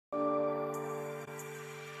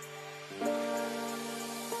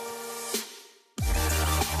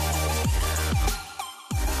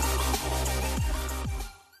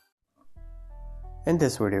In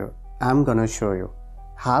this video, I'm gonna show you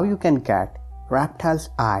how you can get Reptile's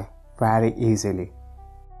Eye very easily.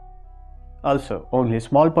 Also, only a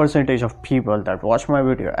small percentage of people that watch my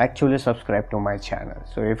video actually subscribe to my channel.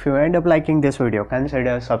 So if you end up liking this video,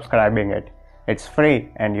 consider subscribing it. It's free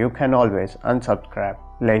and you can always unsubscribe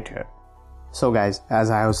later. So guys, as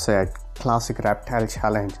I have said, Classic Reptile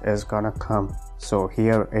Challenge is gonna come. So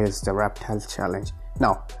here is the Reptile Challenge.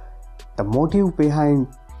 Now, the motive behind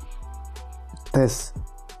this,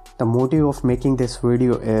 the motive of making this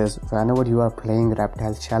video is whenever you are playing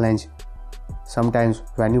Reptile Challenge, sometimes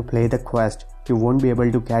when you play the quest, you won't be able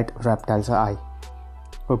to get Reptile's Eye.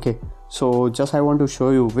 Okay, so just I want to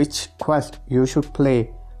show you which quest you should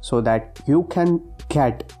play so that you can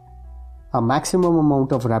get a maximum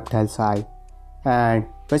amount of Reptile's Eye, and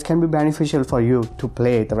which can be beneficial for you to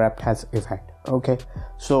play the Reptiles event. Okay,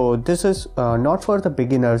 so this is not for the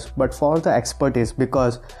beginners but for the expertise,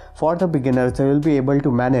 because for the beginners they will be able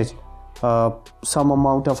to manage some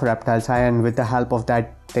amount of Reptiles Eye, and with the help of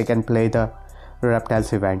that they can play the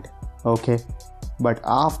Reptiles event. Okay, but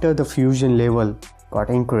after the fusion level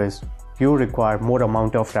got increased, you require more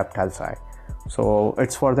amount of Reptiles Eye, so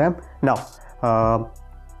it's for them. Now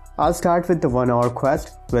I'll start with the 1 hour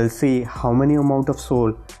quest. We'll see how many amount of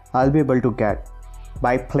soul I'll be able to get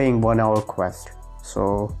by playing 1 hour quest.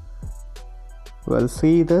 So we'll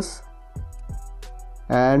see this.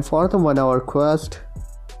 And for the 1 hour quest,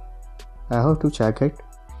 I have to check it.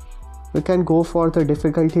 We can go for the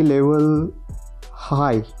difficulty level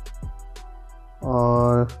high,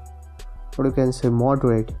 or what you can say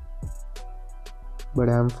moderate, but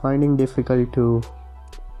I'm finding difficult to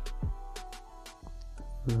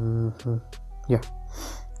yeah.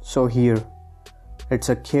 So here it's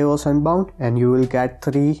a Chaos Unbound and you will get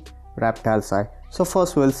 3 Reptile's Eye. So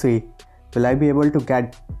first we'll see, will I be able to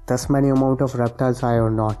get this many amount of Reptile's Eye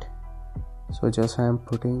or not. So just I am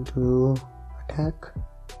putting to attack,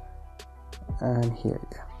 and here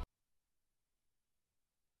we go.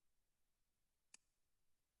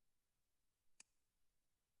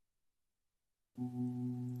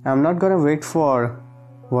 I'm not gonna wait for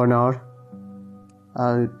 1 hour.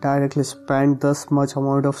 I'll directly spend this much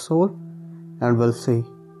amount of soul and we'll see.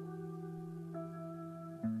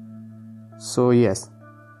 So yes,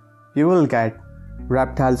 you will get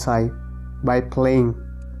Reptile's Eye by playing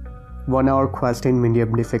 1 hour quest in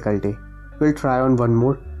medium difficulty. We'll try on one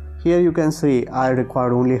more. Here you can see I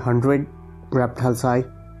require only 100 Reptile's Eye,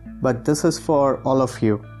 but this is for all of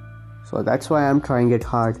you, so that's why I'm trying it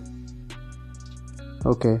hard.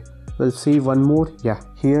 Okay, we'll see one more. Yeah,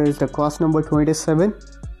 here is the quest number 27.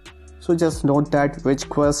 So just note that which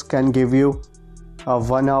quest can give you a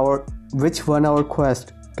 1 hour, which 1 hour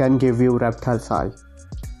quest can give you Reptile's Eye.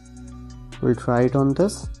 We'll try it on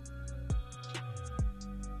this.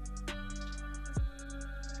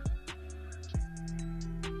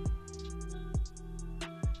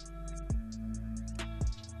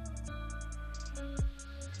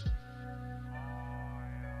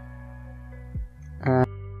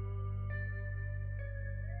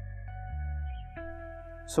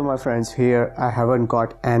 So my friends, here I haven't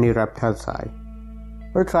got any Reptile's Eye.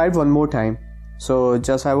 We'll try it one more time. So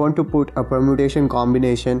just I want to put a permutation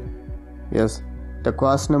combination. Yes, the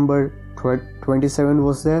quest number 27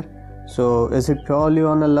 was there. So is it purely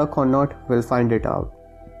on a luck or not? We'll find it out.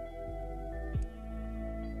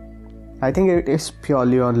 I think it is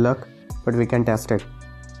purely on luck, but we can test it.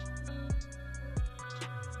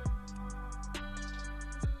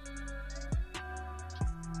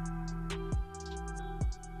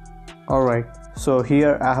 Alright, so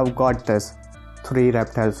here I have got this 3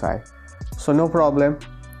 Reptile's Eye. So no problem.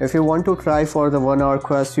 If you want to try for the 1 hour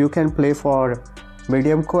quest, you can play for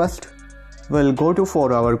medium quest. We'll go to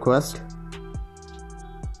 4 hour quest.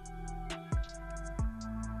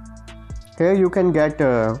 Here you can get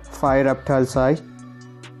 5 Reptile's Eye.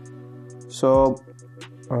 So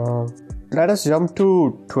let us jump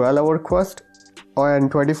to 12 hour quest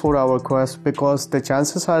and 24 hour quest, because the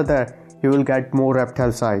chances are that you will get more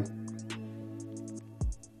Reptile's Eye.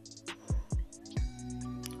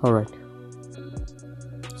 Alright,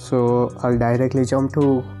 so I'll directly jump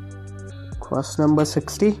to quest number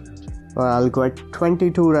 60. I'll get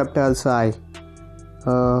 22 Reptile's Eye.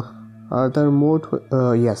 Are there more?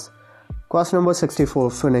 Yes, quest number 64,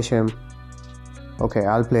 finish him. Okay,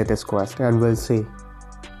 I'll play this quest and we'll see.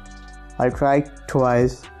 I'll try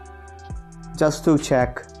twice just to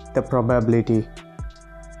check the probability.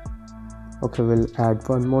 Okay, we'll add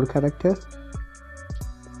one more character.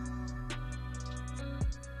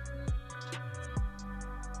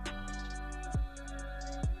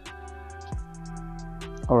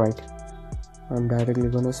 Alright, I'm directly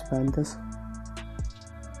gonna spam this.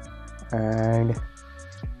 And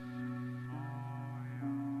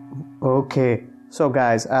okay, so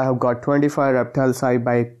guys, I have got 25 reptiles eye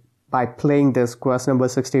by playing this quest number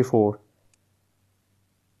 64.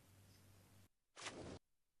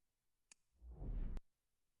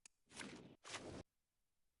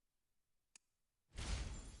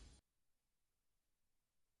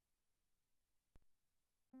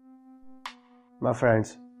 My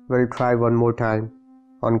friends, we'll try one more time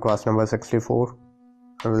on quest number 64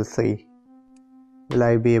 and we'll see will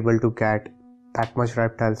I be able to get that much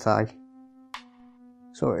reptile eye.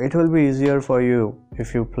 So it will be easier for you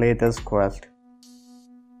if you play this quest.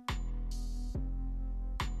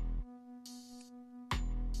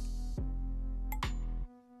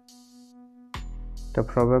 The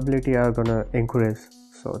probability are gonna increase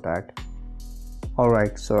so that.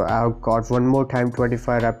 Alright, so I've got one more time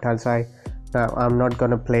 25 reptiles eye. Now I'm not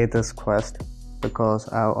gonna play this quest because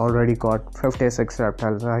I've already got 56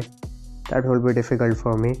 reptiles eye. That will be difficult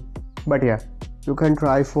for me. But yeah, you can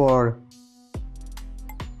try for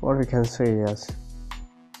what we can say, yes.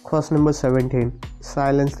 Quest number 17,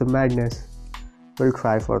 Silence the Madness. We'll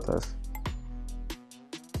try for this.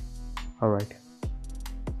 Alright.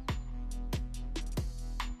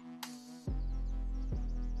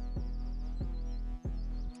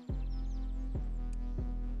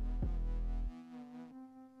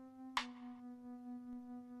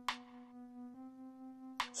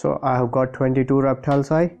 So I have got 22 reptiles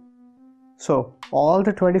eye. So all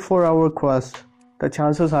the 24-hour quests, the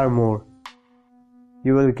chances are more.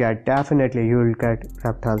 You will get, definitely you will get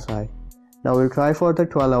reptiles eye. Now we'll try for the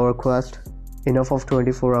 12-hour quest. Enough of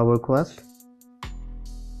 24-hour quest.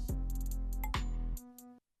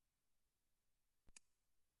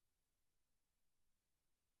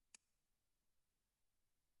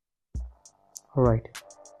 Alright,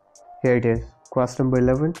 here it is, quest number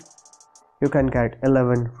 11. You can get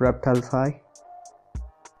 11 reptiles eye.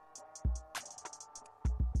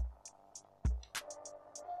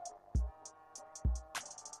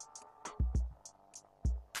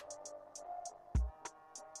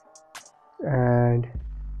 And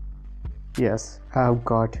yes, I've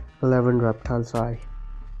got 11 reptiles eye.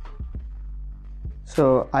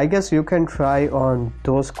 So I guess you can try on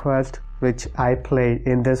those quests which I play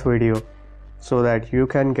in this video so that you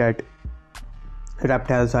can get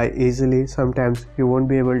reptiles eye easily. Sometimes you won't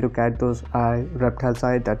be able to get those reptiles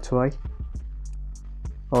eye, that's why.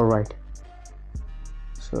 Alright,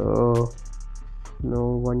 so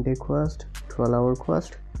no one day quest, 12-hour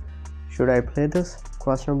quest. Should I play this?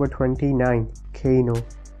 Quest number 29, Kano.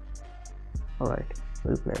 Alright,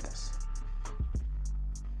 we'll play this.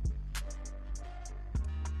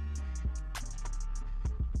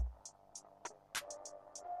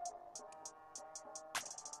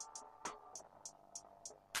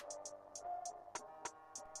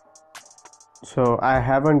 So I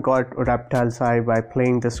haven't got reptiles eye by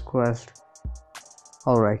playing this quest.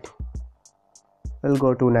 Alright, we'll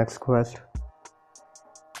go to next quest.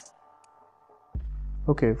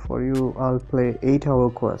 Okay, for you I'll play 8-hour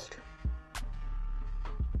quest.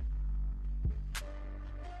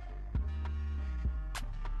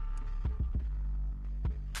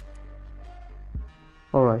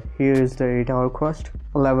 Alright, here is the 8-hour quest,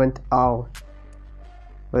 11th hour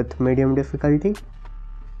with medium difficulty.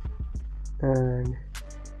 And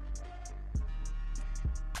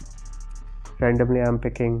randomly I'm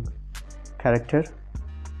picking character.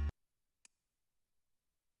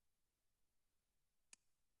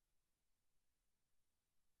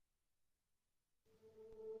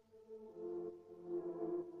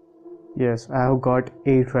 Yes, I have got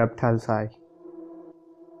 8 reptiles eye,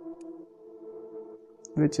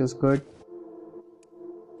 which is good.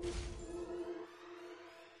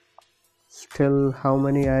 Still, how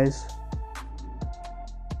many eyes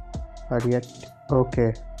are yet?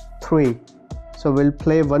 Okay, 3. So we'll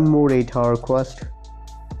play one more 8-hour quest.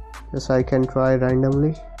 Yes, I can try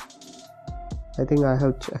randomly. I think I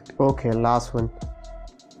have checked. Okay, last one.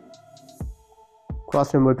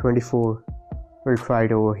 Quest number 24. We'll try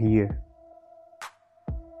it over here.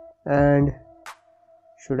 And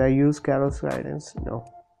should I use Karos guidance? No.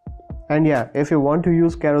 And yeah, if you want to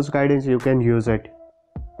use Karos guidance, you can use it.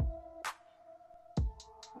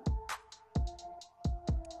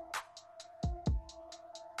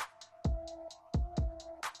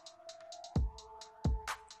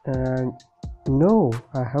 And no,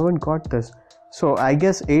 I haven't got this. So I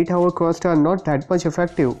guess 8-hour quests are not that much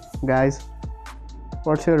effective, guys.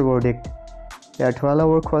 What's your verdict? Yeah,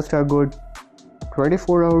 12-hour quests are good.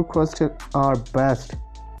 24-hour quests are best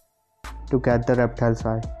to get the reptile's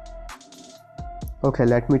eye. Okay,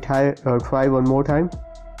 let me try one more time.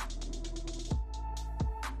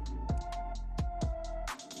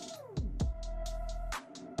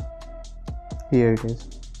 Here it is.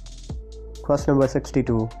 Quest number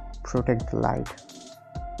 62. Protect the light.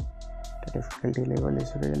 The difficulty level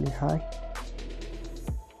is really high.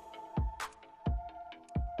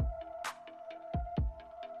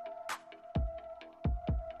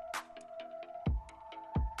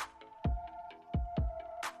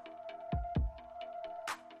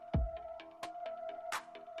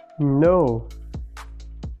 No.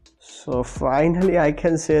 So finally I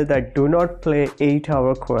can say that do not play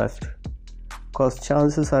 8-hour quest, cause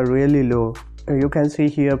chances are really low. You can see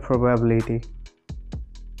here probability.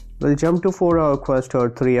 We'll jump to 4-hour quest or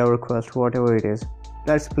 3-hour quest, whatever it is.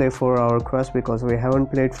 Let's play 4-hour quest because we haven't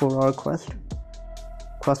played 4-hour quest.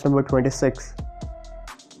 Quest number 26.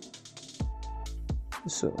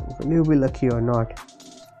 So will you be lucky or not?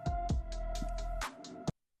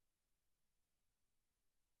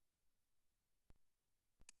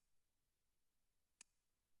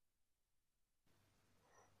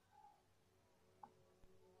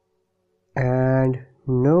 And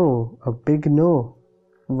no, a big no.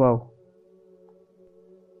 Wow.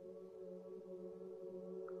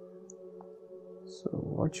 So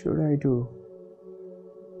what should I do?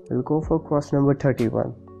 We'll go for quest number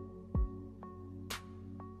 31.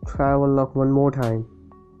 Travel luck one more time.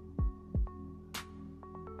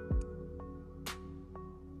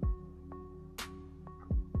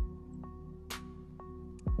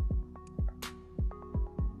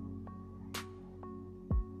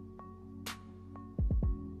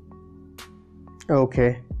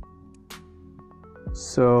 Okay.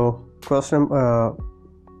 So quest number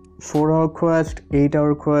 4-hour quest,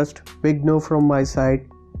 8-hour quest, big no from my side.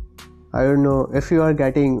 I don't know if you are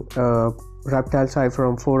getting Reptile Eyes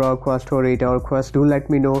from 4-hour quest or 8-hour quest. Do let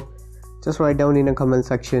me know. Just write down in a comment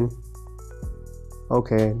section.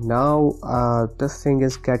 Okay, now this thing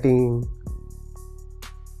is getting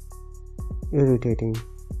irritating.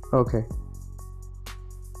 Okay,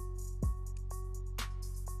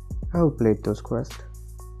 I've played those quests.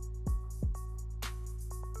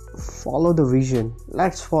 Follow the vision.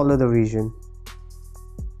 Let's follow the vision.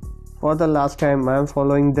 For the last time I'm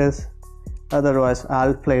following this. Otherwise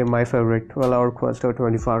I'll play my favorite 12-hour quest or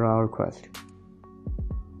 24-hour quest.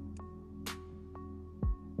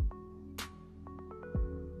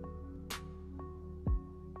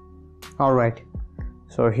 Alright,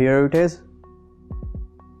 so here it is.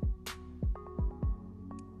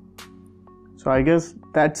 So I guess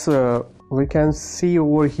that's we can see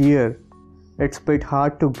over here. It's a bit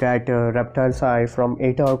hard to get Reptile Eyes from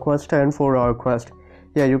 8-hour quest and 4-hour quest.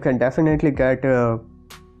 Yeah, you can definitely get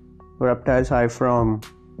Reptile Eyes from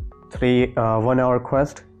 1-hour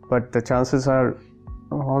quest, but the chances are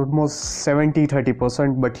almost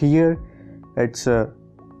 70-30%. But here it's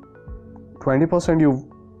 20%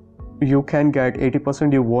 you can get,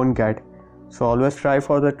 80% you won't get. So always try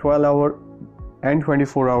for the 12-hour and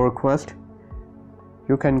 24-hour quest.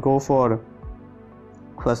 You can go for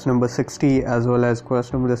quest number 60 as well as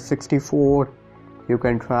quest number 64. You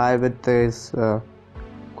can try with this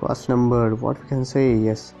quest number, what we can say,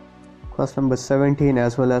 yes, quest number 17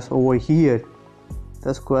 as well as over here.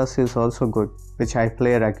 This quest is also good, which I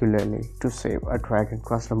play regularly to save a dragon,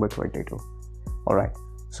 quest number 22. Alright,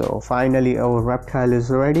 so finally our reptile is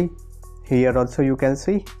ready. Here also you can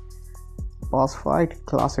see boss fight,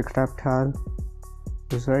 Klassic Reptile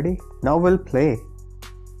is ready. Now we'll play.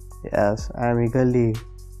 Yes, I'm eagerly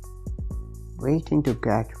waiting to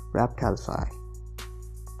get Reptile Eyes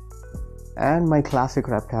and my Klassic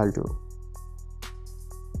Reptile too.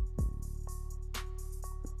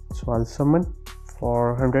 So I'll summon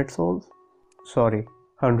for 100 souls. Sorry,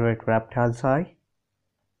 100 Reptile Eyes.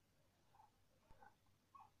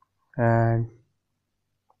 And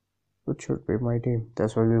it should be my team.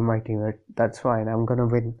 This will be my team. That's fine. I'm gonna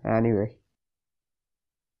win anyway.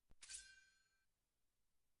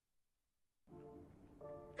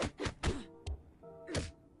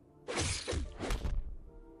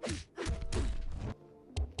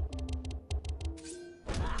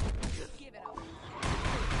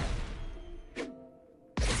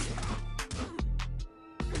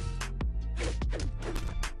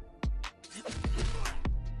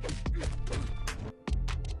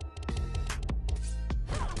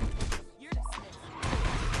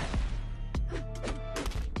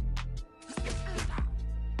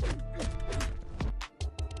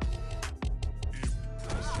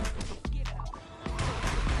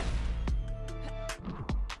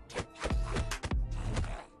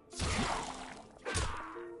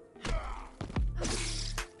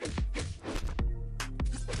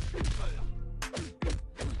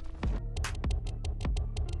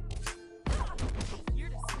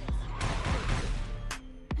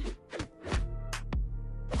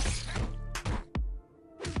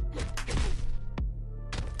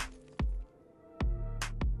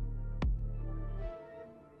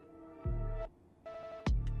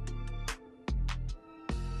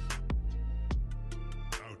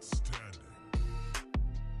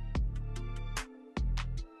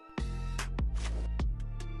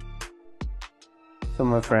 So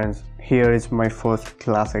my friends, here is my first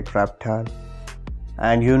Klassic Reptile,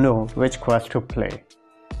 and you know which quest to play.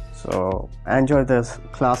 So enjoy this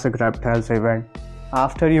Klassic Reptiles event.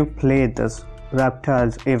 After you play this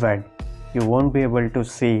Reptiles event, you won't be able to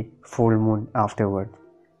see full moon afterwards,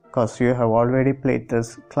 because you have already played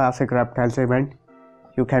this Klassic Reptiles event.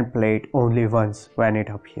 You can play it only once when it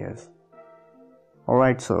appears.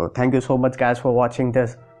 Alright, so thank you so much guys for watching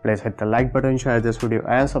this. Please hit the like button, share this video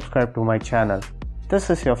and subscribe to my channel. This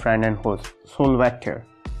is your friend and host Soul Vector,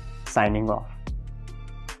 signing off.